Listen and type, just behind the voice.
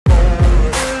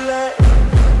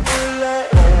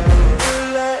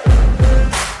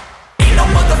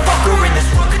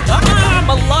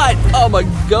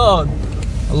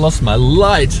lost my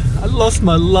light. I lost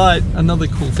my light. Another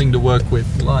cool thing to work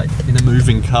with, light in a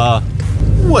moving car.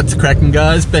 What's cracking,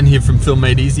 guys? Ben here from Film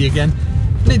Made Easy again.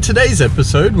 And in today's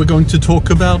episode, we're going to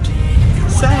talk about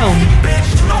sound.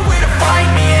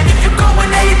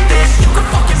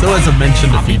 So as I've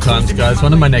mentioned a few times, guys,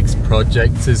 one of my next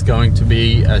projects is going to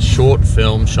be a short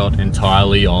film shot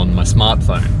entirely on my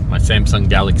smartphone, my Samsung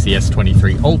Galaxy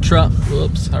S23 Ultra.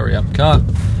 Whoops, hurry up, car.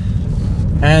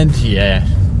 And yeah,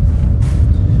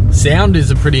 sound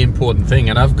is a pretty important thing,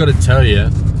 and I've got to tell you,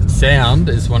 sound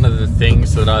is one of the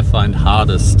things that I find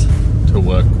hardest to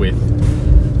work with.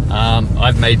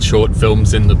 I've made short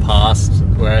films in the past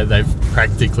where they've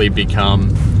practically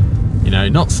become, you know,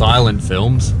 not silent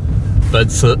films,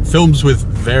 but films with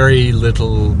very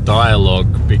little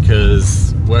dialogue,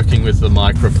 because working with the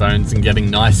microphones and getting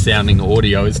nice sounding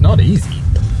audio is not easy.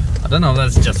 I don't know if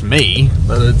that's just me,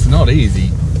 but it's not easy.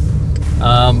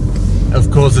 Of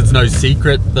course, it's no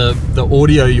secret, the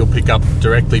audio you'll pick up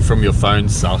directly from your phone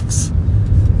sucks.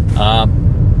 I've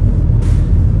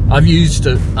used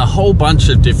a whole bunch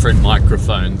of different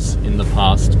microphones in the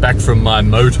past. Back from my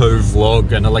moto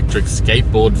vlog and electric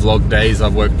skateboard vlog days,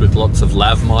 I've worked with lots of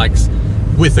lav mics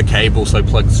with a cable, so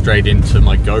plugged straight into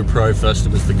my GoPro. First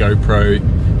it was the GoPro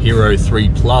Hero 3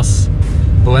 Plus,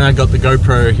 but when I got the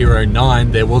GoPro Hero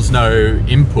 9, there was no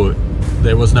input.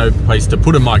 There was no place to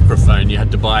put a microphone. You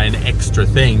had to buy an extra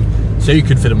thing so you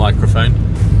could fit a microphone.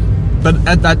 But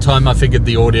at that time, I figured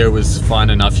the audio was fine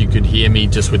enough. You could hear me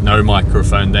just with no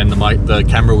microphone. Then the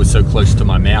camera was so close to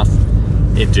my mouth,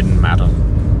 it didn't matter.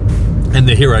 And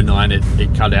the Hero 9,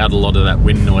 it cut out a lot of that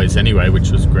wind noise anyway,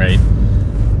 which was great.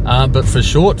 But for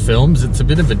short films, it's a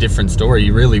bit of a different story.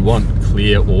 You really want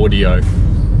clear audio.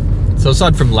 So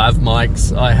aside from lav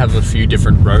mics, I have a few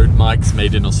different Rode mics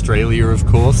made in Australia, of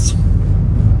course.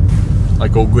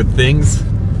 Like all good things.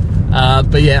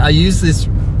 But yeah, I use this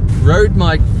Rode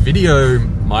mic video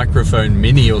microphone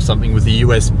mini or something with a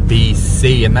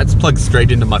USB-C, and that's plugged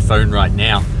straight into my phone right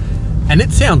now. And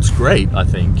it sounds great, I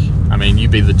think. I mean, you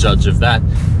be the judge of that.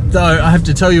 Though, I have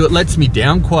to tell you, it lets me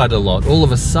down quite a lot. All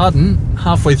of a sudden,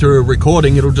 halfway through a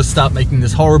recording, it'll just start making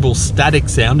this horrible static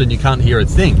sound and you can't hear a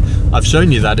thing. I've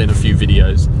shown you that in a few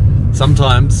videos.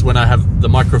 Sometimes when I have the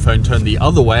microphone turned the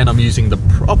other way and I'm using the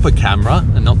proper camera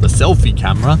and not the selfie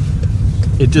camera,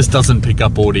 it just doesn't pick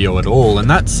up audio at all. And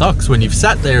that sucks when you've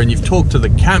sat there and you've talked to the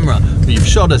camera or you've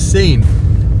shot a scene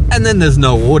and then there's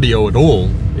no audio at all.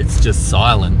 It's just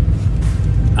silent.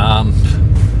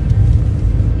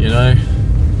 You know,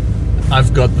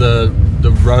 I've got the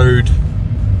Rode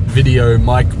Video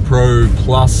Mic Pro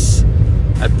Plus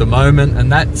at the moment,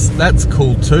 and that's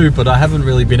cool too, but I haven't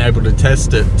really been able to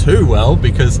test it too well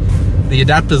because the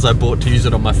adapters I bought to use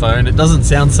it on my phone, it doesn't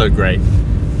sound so great.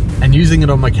 And using it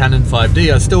on my Canon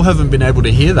 5D, I still haven't been able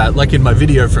to hear that. Like in my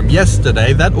video from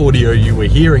yesterday, that audio you were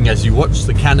hearing as you watched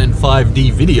the Canon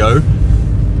 5D video,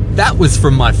 that was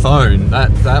from my phone.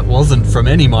 That wasn't from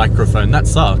any microphone. That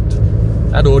sucked.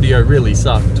 That audio really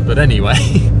sucked. But anyway,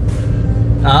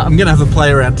 I'm gonna have a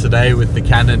play around today with the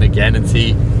Canon again and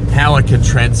see how I can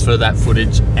transfer that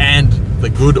footage and the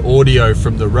good audio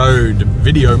from the Rode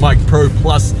Video Mic Pro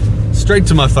Plus straight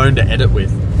to my phone to edit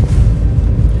with.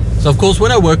 So of course,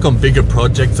 when I work on bigger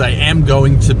projects, I am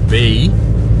going to be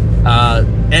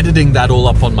editing that all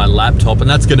up on my laptop, and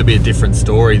that's going to be a different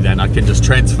story then. I can just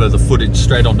transfer the footage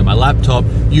straight onto my laptop,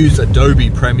 use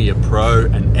Adobe Premiere Pro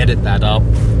and edit that up.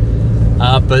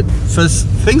 But for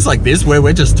things like this where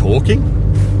we're just talking,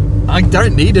 I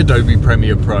don't need Adobe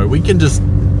Premiere Pro. We can just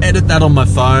edit that on my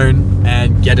phone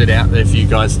and get it out there for you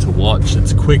guys to watch.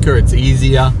 It's quicker, it's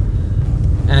easier.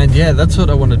 And yeah, that's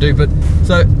what I want to do. But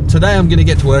so today I'm going to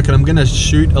get to work and I'm going to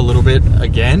shoot a little bit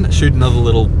again, shoot another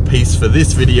little piece for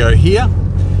this video here.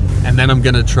 And then I'm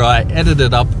going to try edit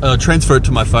it up, transfer it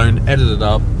to my phone, edit it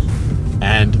up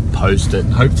and post it.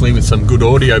 Hopefully with some good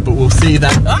audio, but we'll see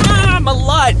that. Ah, my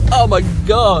light! Oh my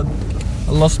God.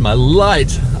 I lost my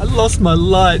light. I lost my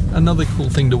light. Another cool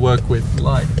thing to work with,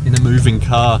 light in a moving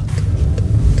car.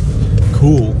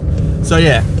 Cool. So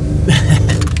yeah,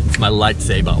 it's my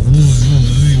lightsaber.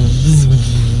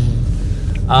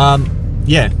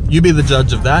 Yeah, you be the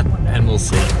judge of that and we'll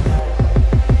see. I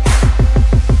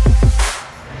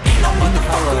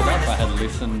had a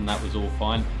listen and that was all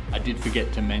fine. I did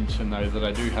forget to mention though that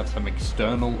I do have some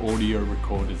external audio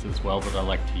recorders as well that I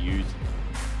like to use.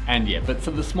 And yeah, but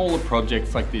for the smaller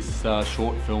projects like this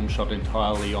short film shot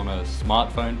entirely on a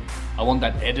smartphone, I want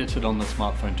that edited on the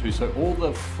smartphone too. So all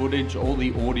the footage, all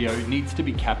the audio needs to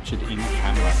be captured in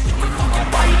camera.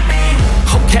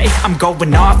 Okay, I'm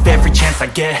going off every chance I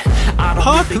get.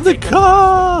 Park the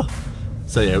car!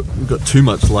 So yeah, we've got too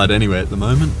much light anyway at the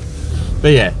moment.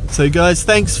 But yeah, so guys,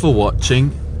 thanks for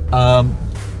watching.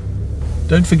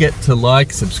 Don't forget to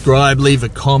like, subscribe, leave a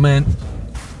comment,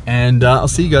 and I'll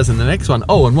see you guys in the next one.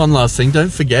 Oh, and one last thing,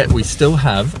 don't forget, we still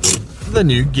have the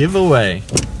new giveaway.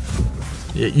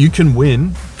 You can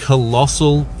win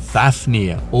Kolossal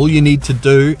Fafnir. All you need to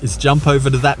do is jump over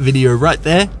to that video right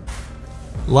there,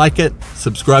 like it,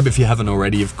 subscribe if you haven't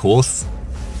already, of course,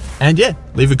 and yeah,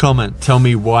 leave a comment. Tell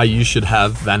me why you should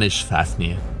have Vanished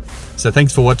Fafnir. So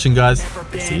thanks for watching, guys.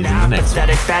 See you in the next one.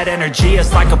 That energy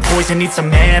is like a poison, needs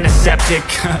some antiseptic.